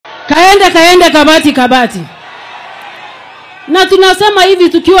kaende kabati. Na tunasema hivi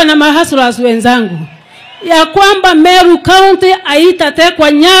tukiwa na mahaslas wenzangu, ya kwamba Meru County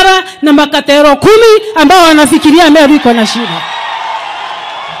haitatekwa nyara na makatero 10 ambao wanafikiria Meru iko na shida.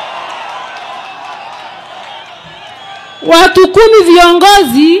 Watu 10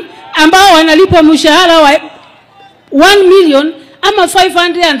 viongozi ambao wanalipwa mshahara wa 1 million ama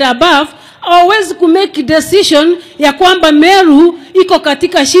 500 and above always to make decision ya kwamba Meru iko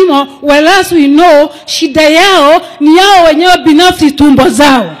katika shimo, whereas we know shida yao ni yao wenyewe binafsi, tumbo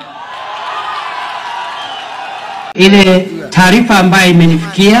zao. Ile taarifa ambayo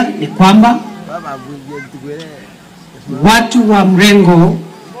imenifikia ni kwamba watu wa mrengo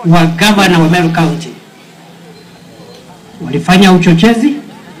wa gavana wa Meru County walifanya uchochezi,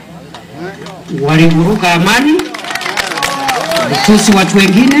 walivuruga amani, walitusi watu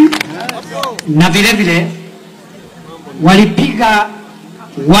wengine, na vile vile walipiga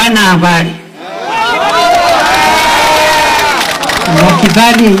wanahabari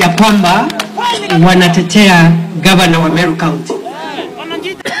wakidhani ya kwamba wanatetea gavana wa Meru County.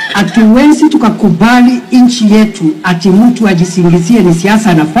 Hatuwezi tukakubali nchi yetu ati mtu ajisingizie ni siasa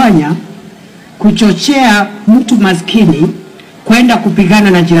anafanya, kuchochea mtu maskini kwenda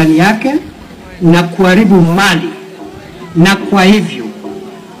kupigana na jirani yake na kuharibu mali. Na kwa hivyo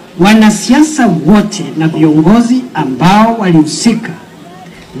wanasiasa wote na viongozi ambao walihusika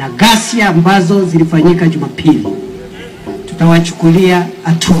na ghasia ambazo zilifanyika Jumapili tutawachukulia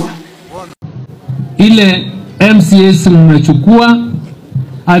hatua. Ile MCS mmechukua,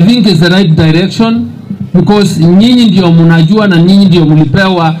 I think is the right direction, because nyinyi ndio mnajua na nyinyi ndio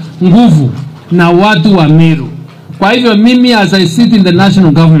mlipewa nguvu na watu wa Meru. Kwa hivyo mimi as I sit in the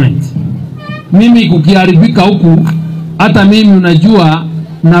national government, mimi kukiharibika huku, hata mimi unajua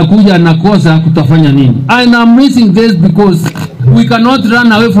nakuja nakosa kutafanya nini. And I'm raising this because we cannot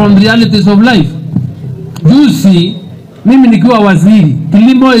run away from realities of life. Juzi mimi nikiwa waziri,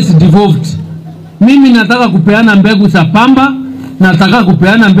 kilimo is devolved. Mimi nataka kupeana mbegu za pamba, nataka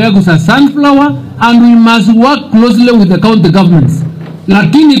kupeana mbegu za sunflower, and we must work closely with the county governments.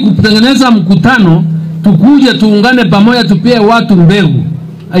 Lakini kutengeneza mkutano tukuje tuungane pamoja tupie watu mbegu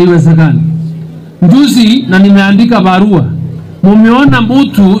haiwezekani. Juzi na nimeandika barua, mumeona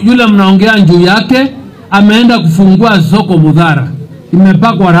mtu yule mnaongea juu yake ameenda kufungua soko Mudhara,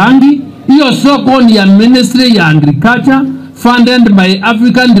 imepakwa rangi. Hiyo soko ni ya Ministry ya Agriculture funded by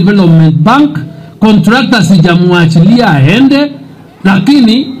African Development Bank. Contractor sijamuachilia aende,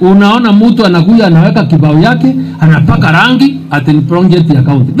 lakini unaona mtu anakuja anaweka kibao yake anapaka rangi ati ni project ya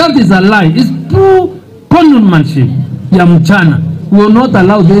county. That is a lie. It's true conmanship ya mchana. We will not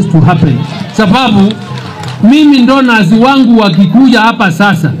allow this to happen. Sababu mimi donors wangu wakikuja hapa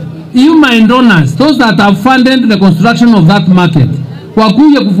sasa, human donors, those that have funded the construction of that market,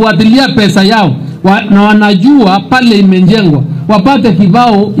 wakuje kufuatilia pesa yao na wanajua pale imejengwa, wapate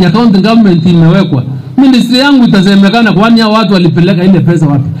kibao ya county government imewekwa. Ministry yangu itasemekana kwani hao watu walipeleka ile pesa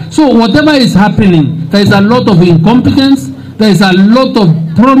wapi. So whatever is happening, there is a lot of incompetence, there is a lot of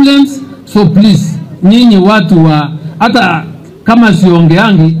problems. So please, nyinyi watu wa, hata kama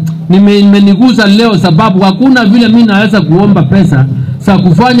siongeangi, nimenigusa leo sababu hakuna vile mimi naweza kuomba pesa za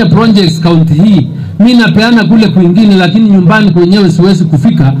kufanya projects county hii. Mimi napeana kule kwingine, lakini nyumbani kwenyewe siwezi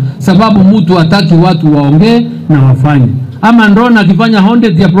kufika sababu mtu hataki watu waongee na wafanye. Ama ndona akifanya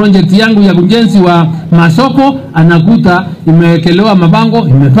 100 ya project yangu ya ujenzi wa masoko, anakuta imewekelewa mabango,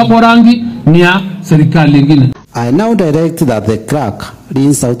 imepakwa rangi, ni ya serikali nyingine. I now direct that the clerk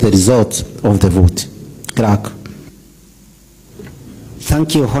reads out the result of the vote. Clerk.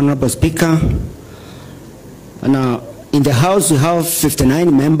 Thank you, Honorable Speaker. Now, in the House we have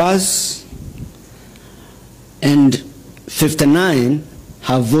 59 members, and 59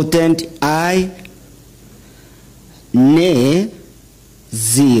 have voted aye, nay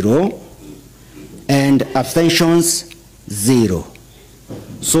 0, and abstentions 0.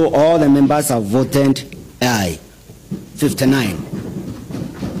 So all the members have voted aye. 59.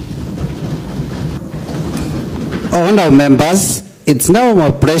 Honorable members, it's now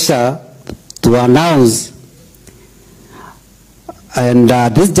my pleasure to announce, and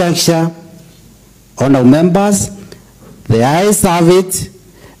this juncture, honorable members, the ayes have it,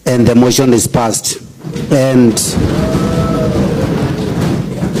 and the motion is passed, and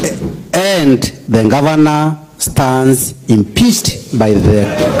the governor stands impeached by the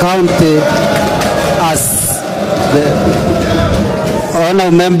county as the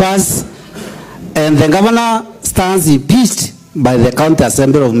honorable members, and the governor stands impeached by the county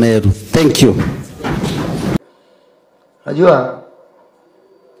assembly of Meru. Thank you. Najua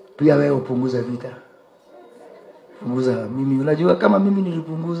pia wewe upunguze vita. punguza mimi. Unajua kama mimi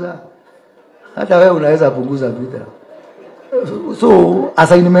nilipunguza, hata wewe unaweza punguza vita. So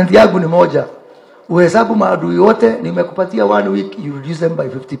assignment yangu ni moja. Uhesabu maadui wote, nimekupatia 1 week, you reduce them by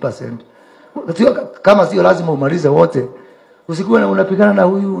 50%. Kama sio lazima umalize wote. Usikuwe unapigana na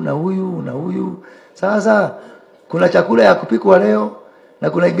huyu na huyu na huyu. Sasa kuna chakula ya kupikwa leo na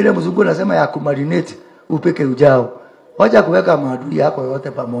kuna ingine mzungu anasema ya kumarinate upeke ujao. Wacha kuweka maadui yako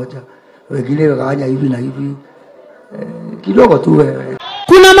yote pamoja. Wengine wakanya hivi na hivi. Kidogo tu wewe.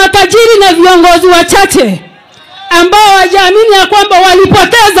 Kuna matajiri na viongozi wachache ambao hawajaamini ya kwamba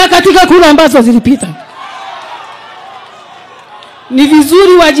walipoteza katika kura ambazo zilipita. Ni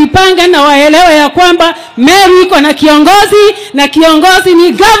vizuri wajipange na waelewe ya kwamba Meru iko na kiongozi, na kiongozi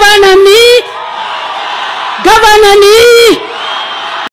ni governor ni